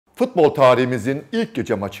Futbol tarihimizin ilk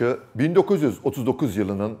gece maçı 1939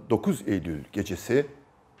 yılının 9 Eylül gecesi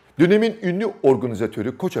dönemin ünlü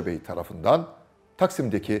organizatörü Koço Bey tarafından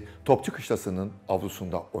Taksim'deki Topçu Kışlası'nın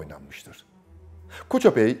avlusunda oynanmıştır.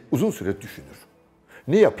 Koço Bey uzun süre düşünür.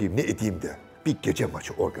 Ne yapayım ne edeyim de bir gece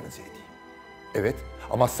maçı organize edeyim. Evet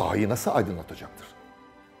ama sahayı nasıl aydınlatacaktır?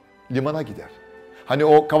 Limana gider. Hani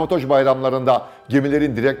o kavatoj bayramlarında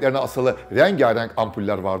gemilerin direklerine asılı rengarenk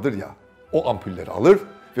ampuller vardır ya, o ampulleri alır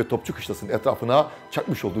ve Topçu Kışlası'nın etrafına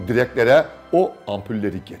çakmış olduğu direklere o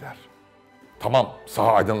ampulleri gerer. Tamam,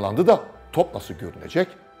 saha aydınlandı da top nasıl görünecek?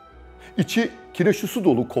 İçi kireçli su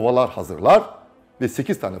dolu kovalar hazırlar ve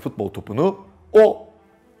 8 tane futbol topunu o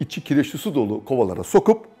içi kireçli su dolu kovalara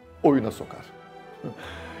sokup oyuna sokar.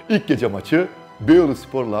 İlk gece maçı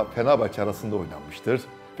Spor'la Fenerbahçe arasında oynanmıştır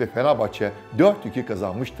ve Fenerbahçe 4-2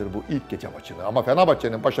 kazanmıştır bu ilk gece maçını. Ama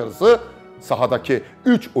Fenerbahçe'nin başarısı sahadaki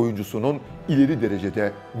 3 oyuncusunun ileri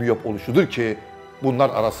derecede miyop oluşudur ki bunlar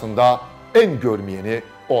arasında en görmeyeni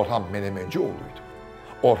Orhan Menemencioğlu'ydu.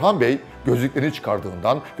 Orhan Bey gözlüklerini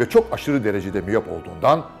çıkardığından ve çok aşırı derecede miyop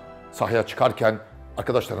olduğundan sahaya çıkarken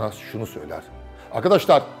arkadaşlarına şunu söyler.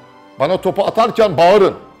 Arkadaşlar bana topu atarken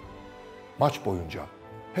bağırın. Maç boyunca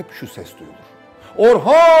hep şu ses duyulur.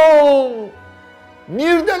 Orhan!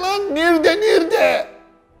 Nerede lan? Nerede?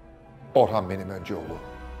 Orhan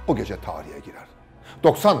Menemencioğlu o gece tarihe girer.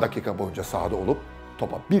 90 dakika boyunca sahada olup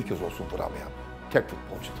topa bir kez olsun vuramayan tek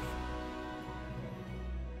futbolcudur.